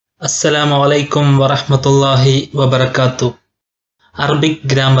അസ്സലാമു അലൈക്കും വറഹ്മത്തുള്ളാഹി വബറകാതുഹു. അറബിക്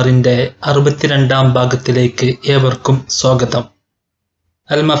ഗ്രാമറിന്റെ 62ാം ഭാഗത്തിലേക്ക് ഏവർക്കും സ്വാഗതം.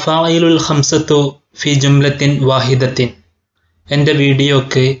 അൽ-മഫാഈലുൽ ഖംസത്തു ഫി ജുംലത്തിൻ വാഹിദത്തിൻ എൻ്റെ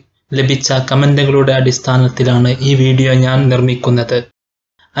വീഡിയോക്ക് ലഭിച്ച കമന്റുകളുടെ അടിസ്ഥാനത്തിലാണ് ഈ വീഡിയോ ഞാൻ നിർമ്മിക്കുന്നത്.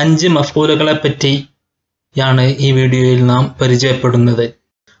 5 മഫ്ഊലുകളെ പറ്റിയാണ് ഈ വീഡിയോയിൽ നാം പരിചയപ്പെടുന്നത്.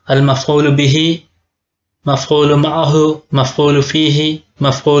 അൽ-മഫ്ഊലു ബിഹി, മഫ്ഊലു മഅഹു, മഫ്ഊലു ഫീഹി,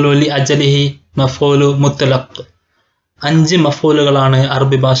 മഫ്ഊലു ലഅജ്ലിഹി, മഫ്ഊലു മുത്ലഖ്. 5 മഫ്ഊലുകളാണ്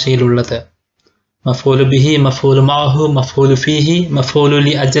അറബി ഭാഷയിലുള്ളത്. മഫ്ഊലു ബിഹി, മഫ്ഊലു മഅഹു, മഫ്ഊലു ഫീഹി, മഫ്ഊലു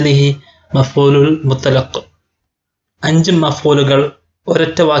ലഅജ്ലിഹി, മഫ്ഊലുൽ മുത്ലഖ്. 5 മഫ്ഊലുകൾ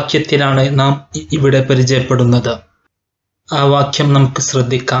ഒരൊറ്റ വാക്യത്തിലാണ് നാം ഇവിടെ പരിചയപ്പെടുന്നത്. ആ വാക്യം നമുക്ക്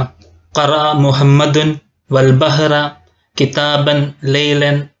ശ്രദ്ധിക്കാം. ഖറഅ മുഹമ്മദുൻ വൽ ബഹറ കിതാബൻ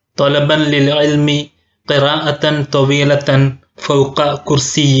ലൈലൻ ത്വലബൻ ലിൽ ഇൽമി ഖിറാഅതൻ ത്വവീലതൻ ഫൗഖ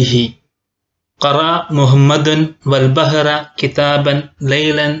കുർസിയിഹി. ഖറഅ മുഹമ്മദുൻ വൽ ബഹറ കിതാബൻ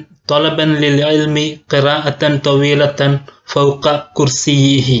ലൈലൻ ത്വലബൻ ലിൽ ഇൽമി ഖിറാഅതൻ ത്വവീലതൻ ഫൗഖ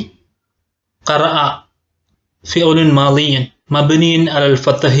കുർസിയിഹി. ഖറഅ ഫിഉലുൻ മാദിയുൻ മബ്നിയുൻ അലൽ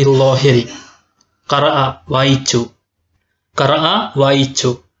ഫത്ഹിൽ ളാഹിരി. ഖറഅ വായിച്ചു. ഖറഅ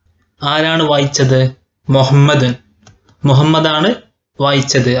വായിച്ചു. ആരാണ് വായിച്ചത്? മുഹമ്മദുൻ. മുഹമ്മദാണ്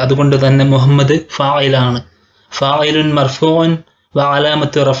വായിച്ചത്. അതുകൊണ്ട് തന്നെ മുഹമ്മദ് ഫായിലാണ്. ഫായിലുൻ മർഫൂഉൻ വ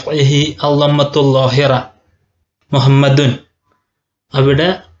അലാമത്തു റഫ്ഇഹി അൽ-ളമ്മത്തുൽ ളാഹിറ. മുഹമ്മദുൻ അവിടെ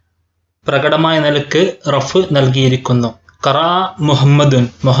പ്രകടമായ നിലക്ക് റഫ് നൽകിയിരിക്കുന്നു. ഖറഅ മുഹമ്മദുൻ,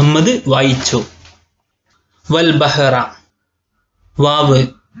 മുഹമ്മദ് വായിച്ചു. വൽ ബഹറ, വാവ്,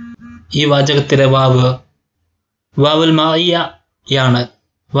 ഈ വാചകത്തിലെ വാവ് വാവുൽ മാഇയ്യയാണ്.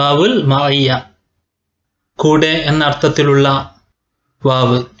 വാവുൽ മാഇയ്യ, കൂടെ എന്ന അർത്ഥത്തിലുള്ള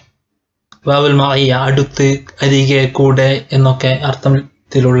വാവ്. വാവുൽ മാഇയ്യ, അടുത്ത്, അരികെ, കൂടെ എന്നൊക്കെ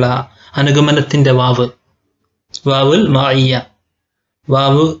അർത്ഥത്തിലുള്ള അനുഗമനത്തിന്റെ വാവ്. വാവുൽ മാഇയ്യ.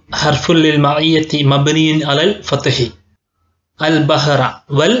 വാവ് ഹർഫുൽ ലിൽ മാഇയ്യത്തി മബ്നിയുൻ അലൽ ഫത്ഹി. അൽ ബഹറ,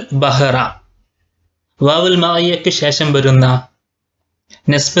 വൽ ബഹറ. വാവുൽ മാഇയ്യക്ക് ശേഷം വരുന്ന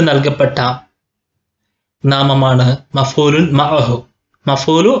നസ്ബ് നൽകപ്പെട്ട നാമമാണ് മഫ്ഊലുൻ മഅഹു.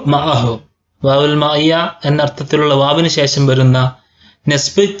 മഫ്ഊലു മഅഹു. വാവുൽ മാഇയ്യ എന്ന അർത്ഥത്തിലുള്ള വാവിന് ശേഷം വരുന്ന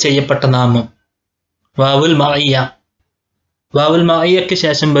നസ്ബ് ചെയ്യപ്പെട്ട നാമം വാവുൽ മാഇയ്യ. വാവുൽ മാഇയ്യക്ക്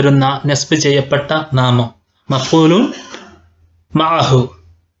ശേഷം വരുന്ന നസ്ബ് ചെയ്യപ്പെട്ട നാമം മഫ്ഊലുൻ മഅഹു.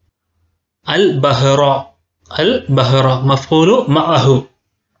 അൽ ബഹറ, അൽ ബഹറ, മഫ്ഊലു മഅഹു.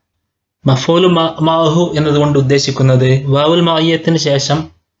 മഫ്ഊലു മഅഹു എന്നതുകൊണ്ട് ഉദ്ദേശിക്കുന്നത് വാവുൽ മാഇയ്യത്തിന് ശേഷം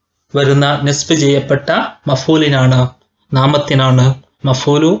വരുന്ന നസ്ബ് ചെയ്യപ്പെട്ട മഫ്ഊലിനാണ്, നാമത്തിനാണ്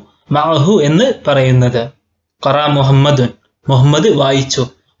മഫ്ഊലു മഅഹു എന്ന് പറയുന്നത്. ഖറഅ മുഹമ്മദുൻ, മുഹമ്മദ് വായിച്ചു.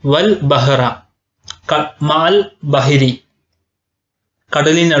 വൽ ബഹറ, മഅൽ ബഹരി,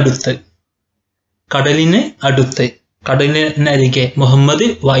 കടലിനടുത്ത്, കടലിന് അടുത്ത്, കടലിനരികെ മുഹമ്മദ്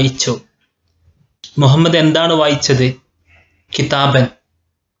വായിച്ചു. മുഹമ്മദ് എന്താണ് വായിച്ചത്? കിതാബൻ.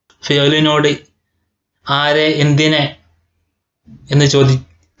 ഫിഅലിനോട് ആരെ, എന്തിനെ എന്ന്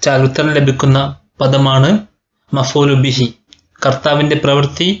ചോദിച്ചാൽ ഉത്തരം ലഭിക്കുന്ന പദമാണ് മഫ്ഊലു ബിഹി. കർത്താവിന്റെ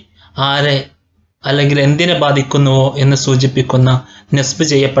പ്രവൃത്തി ആരെ അല്ലെങ്കിൽ എന്തിനെ ബാധിക്കുന്നുവോ എന്ന് സൂചിപ്പിക്കുന്ന നസ്ബ്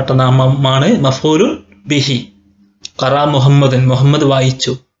ചെയ്യപ്പെട്ട നാമമാണ് മഫ്ഊലു ബിഹി. ഖറഅ മുഹമ്മദൻ, മുഹമ്മദ്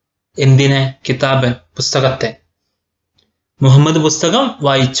വായിച്ചു. എന്തിനെ? കിതാബൻ, പുസ്തകത്തെ. മുഹമ്മദ് പുസ്തകം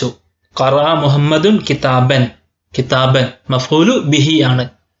വായിച്ചു. ഖറഅ മുഹമ്മദുൻ കിതാബൻ. കിതാബൻ മഫ്ഊലു ബിഹി ആണ്.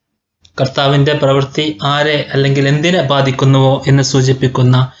 കർത്താവിന്റെ പ്രവൃത്തി ആരെ അല്ലെങ്കിൽ എന്തിനെ ബാധിക്കുന്നുവോ എന്ന്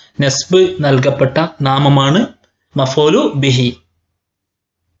സൂചിപ്പിക്കുന്ന നസ്ബ് നൽകപ്പെട്ട നാമമാണ് മഫ്ഊലു ബിഹി.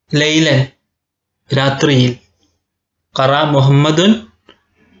 ലൈലൻ, രാത്രിയിൽ. ഖറഅ മുഹമ്മദുൻ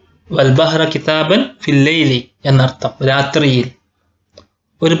വൽ ബഹറ കിതാബൻ ഫിൽ ലൈലി എന്നർത്ഥം, രാത്രിയിൽ.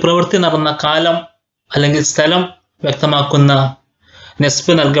 ഒരു പ്രവൃത്തി നടന്ന കാലം അല്ലെങ്കിൽ സ്ഥലം വ്യക്തമാക്കുന്ന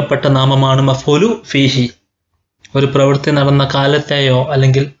നസ്ബ് നൽകപ്പെട്ട നാമമാണ് മഫ്ഊലു ഫീഹി. ഒരു പ്രവൃത്തി നടന്ന കാലത്തെയോ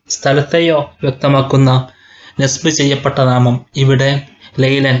അല്ലെങ്കിൽ സ്ഥലത്തെയോ വ്യക്തമാക്കുന്ന നസ്ബ് ചെയ്യപ്പെട്ട നാമം ഇവിടെ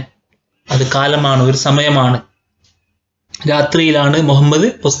ലൈലൻ, അത് കാലമാണ്, ഒരു സമയമാണ്. രാത്രിയിലാണ് മുഹമ്മദ്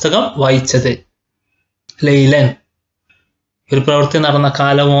പുസ്തകം വായിച്ചത്. ലൈലൻ ഒരു പ്രവൃത്തി നടന്ന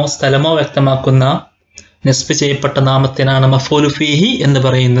കാലമോ സ്ഥലമോ വ്യക്തമാക്കുന്ന നസ്ബ് ചെയ്യപ്പെട്ട നാമത്തിനാണ് മഫ്ഊലു ഫീഹി എന്ന്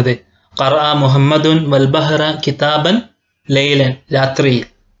പറയുന്നത്. ഖറഅ മുഹമ്മദുൻ വൽ ബഹറ കിതാബൻ ലൈലൻ, രാത്രിയിൽ,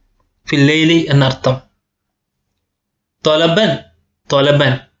 ഫിൽ ലൈലി എന്നർത്ഥം. ത്വലബൻ,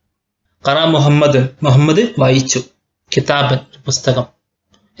 ത്വലബൻ. ഖറഅ മുഹമ്മദുൻ, മുഹമ്മദ് വായിച്ചു. കിതാബൻ, പുസ്തകം.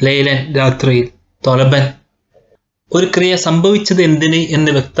 ലൈലൻ, രാത്രിയിൽ. ത്വലബൻ ഒരു ക്രിയ സംഭവിച്ചത് എന്തിന്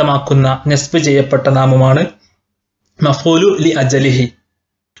എന്ന് വ്യക്തമാക്കുന്ന നസ്ബ് ചെയ്യപ്പെട്ട നാമമാണ് മഫ്ഊലു ലഅജ്ലിഹി.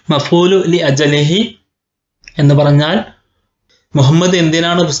 മഫ്ഊലു ലഅജ്ലിഹി എന്ന് പറഞ്ഞാൽ മുഹമ്മദ്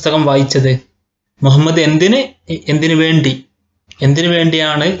എന്തിനാണ് പുസ്തകം വായിച്ചത്? മുഹമ്മദ് എന്തിനു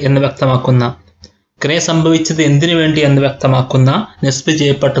വേണ്ടിയാണ് എന്ന് വ്യക്തമാക്കുന്ന, ക്രിയ സംഭവിച്ചത് എന്തിനു വേണ്ടി എന്ന് വ്യക്തമാക്കുന്ന നസ്ബ്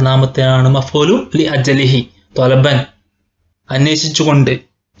ചെയ്യപ്പെട്ട നാമത്തിനാണ് മഫ്ഊലു ലി അജ്ലിഹി. ത്വലബൻ അന്വേഷിച്ചുകൊണ്ട്,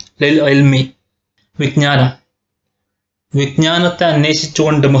 ലിൽ ഇൽമി വിജ്ഞാനത്തെ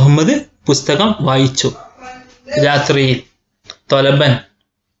അന്വേഷിച്ചുകൊണ്ട് മുഹമ്മദ് പുസ്തകം വായിച്ചു രാത്രിയിൽ. ത്വലബൻ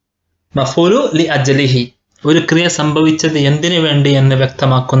മഫ്ഊലു ലി അജ്ലിഹി, ഒരു ക്രിയ സംഭവിച്ചത് എന്തിനു വേണ്ടി എന്ന്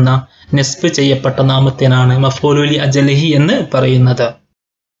വ്യക്തമാക്കുന്ന നസ്ബ് ചെയ്യപ്പെട്ട നാമത്തിനാണ് മഫ്ഊലു ലി അജ്ലിഹി എന്ന് പറയുന്നത്.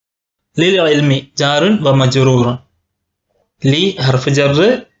 ലിൽ ഇൽമി ജാറുൻ വ മജ്റൂറുൻ. ലി ഹർഫ് ജർ,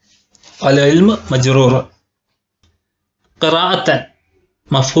 അൽ ഇൽമ് മജ്റൂർ. ഖിറാഅത്തൻ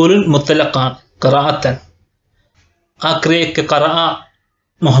മഫ്ഊലുൻ മുത്ലഖാൻ. ഖിറാഅത്തൻ, ആ ക്രിയക്ക് ഖറഅ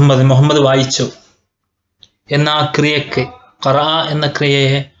മുഹമ്മദ് വായിച്ചു എന്ന ആ ക്രിയക്ക്, ഖറഅ എന്ന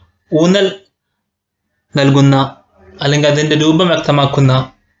ക്രിയയെ ഊന്നൽ നൽകുന്ന, അല്ലെങ്കിൽ അതിൻ്റെ രൂപം വ്യക്തമാക്കുന്ന,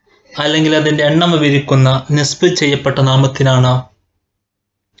 അല്ലെങ്കിൽ അതിൻ്റെ എണ്ണം വിവരിക്കുന്ന നസ്ബ് ചെയ്യപ്പെട്ട നാമത്തിനാണ്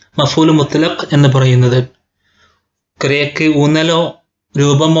മഫ്ഊലു മുത്ലഖ് എന്ന് പറയുന്നത്. ക്രിയക്ക് ഊന്നലോ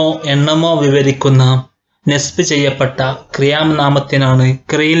രൂപമോ എണ്ണമോ വിവരിക്കുന്ന നസ്ബ് ചെയ്യപ്പെട്ട ക്രിയാനാമത്തിനാണ്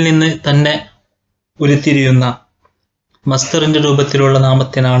ക്രിയയിൽ നിന്ന് തന്നെ ഉരുത്തിരിയുന്ന മസ്ദറിന്റെ രൂപത്തിലുള്ള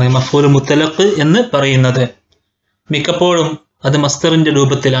നാമത്തിനാണ് മഫ്ഊലു മുത്ലഖ് എന്ന് പറയുന്നത്. മിക്കപ്പോഴും അത് മസ്ദറിന്റെ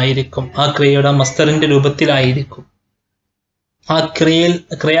രൂപത്തിലായിരിക്കും, ആ ക്രിയയുടെ മസ്ദറിന്റെ രൂപത്തിലായിരിക്കും. ആ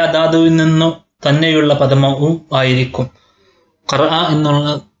ക്രിയാധാതുവിൽ നിന്നു തന്നെയുള്ള പദവും ആയിരിക്കും. ഖറഅ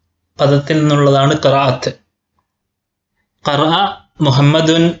എന്നുള്ള പദത്തിൽ നിന്നുള്ളതാണ് ഖിറാഅത്ത്. ഖറഅ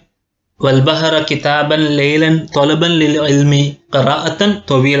മുഹമ്മദുൻ വൽബഹറ കിതാബൻ ലൈലൻ ത്വലബൻ ലിൽ ഇൽമി ഖിറാഅത്തൻ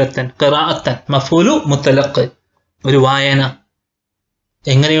ത്വീലത്തൻ. ഖിറാഅത്തൻ മഫ്ഊലു മുത്ലഖ്, ഒരു വായന.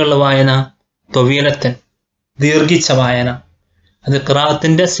 എങ്ങനെയുള്ള വായന? ത്വീലത്തൻ, ദീർഘിച്ച വായന. അത്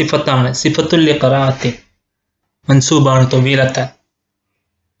ഖിറാഅത്തിന്റെ സിഫത്താണ്. സിഫത്തുൽ ലി ഖിറാഅത്തിൻ, മൻസൂബാണ് ത്വീലത്തൻ.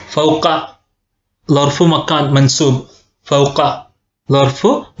 ഫൗഖ ളർഫു മക്കാൻ മൻസൂബ്. ഫൗഖ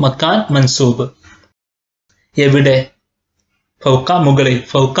ളർഫു മക്കാൻ മൻസൂബ്. എവിടെ? ഫൗഖ മുകളിൽ.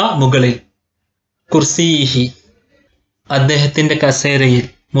 ഫൗഖ മുകളിൽ. കുർസിയിഹി അദ്ദേഹത്തിന്റെ കസേരയിൽ.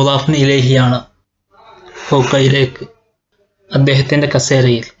 മുദാഫിൻ ഇലൈഹിയാണ് ഫൗഖയിലേക്ക്, അദ്ദേഹത്തിന്റെ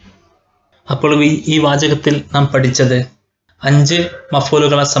കസേരയിൽ. അപ്പോൾ ഈ വാചകത്തിൽ നാം പഠിച്ചത് 5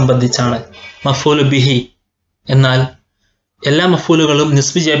 മഫ്ഊലുകളെ സംബന്ധിച്ചാണ്. മഫ്ഊലു ബിഹി എന്നാൽ എല്ലാ മഫ്ഊലുകളും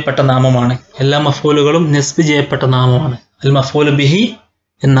നസ്ബ് ചെയ്യപ്പെട്ട നാമമാണ്. അൽ മഫ്ഊലു ബിഹി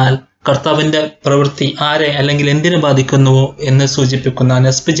എന്നാൽ കർത്താവിന്റെ പ്രവൃത്തി ആരെ അല്ലെങ്കിൽ എന്തിനെ ബാധിക്കുന്നുവോ എന്ന് സൂചിപ്പിക്കുന്ന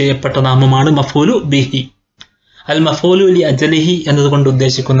നസ്ബ് ചെയ്യപ്പെട്ട നാമമാണ് മഫ്ഊലു ബിഹി. അൽ മഫ്ഊലു ലി അജ്ലിഹി എന്നതുകൊണ്ട്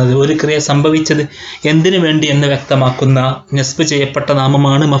ഉദ്ദേശിക്കുന്നത് ഒരു ക്രിയ സംഭവിച്ചത് എന്തിനു വേണ്ടി എന്ന് വ്യക്തമാക്കുന്ന നസ്ബ് ചെയ്യപ്പെട്ട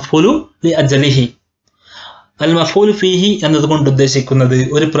നാമമാണ് മഫ്ഊലു ലി അജ്ലിഹി. അൽ മഫ്ഊലു ഫീഹി എന്നതുകൊണ്ട് ഉദ്ദേശിക്കുന്നത്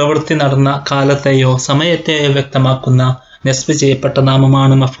ഒരു പ്രവൃത്തി നടന്ന കാലത്തെയോ സമയത്തെയോ വ്യക്തമാക്കുന്ന നസ്ബ് ചെയ്യപ്പെട്ട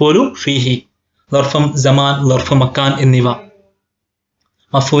നാമമാണ് മഫ്ഊലു ഫീഹി. ളർഫും സമാൻ, ളർഫു മക്കാൻ എന്നിവ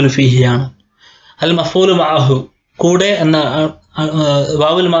മഫ്ഊലു ഫീഹിയാണ്. അൽ മഫ്ഊലു മഅഹു കൂടെ എന്ന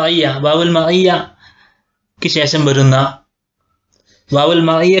വാവുൽ മഅയ്യക്ക് ശേഷം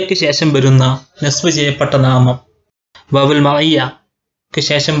വരുന്ന നസ്ബ് ചെയ്യപ്പെട്ട നാമം, വാവുൽ മഅയ്യക്ക്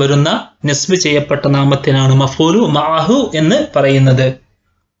ശേഷം വരുന്ന നസ്ബ് ചെയ്യപ്പെട്ട നാമത്തിനാണ് മഫ്ഊലു മഅഹു എന്ന് പറയുന്നത്.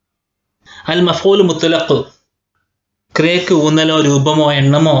 അൽ മഫ്ഊലു മുത്ലഖ് ക്രിയക്ക് ഊന്നലോ രൂപമോ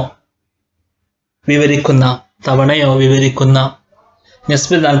എണ്ണമോ വിവരിക്കുന്ന, തവണയോ വിവരിക്കുന്ന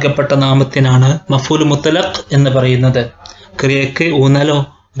നസ്ബ് നൽകപ്പെട്ട നാമത്തിനാണ് മഫ്ഊലു മുത്ലഖ് എന്ന് പറയുന്നത്. ക്രിയക്ക് ഊന്നലോ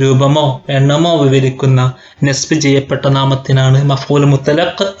രൂപമോ എണ്ണമോ വിവരിക്കുന്ന നസ്ബ് ചെയ്യപ്പെട്ട നാമത്തിനാണ് മഫ്ഊലു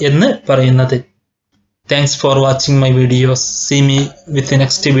മുത്ലഖ് എന്ന് പറയുന്നത്. Thanks for watching my videos. See me with the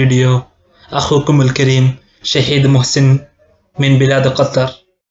next video. أخوكم الكريم شهيد محسن من بلاد قطر.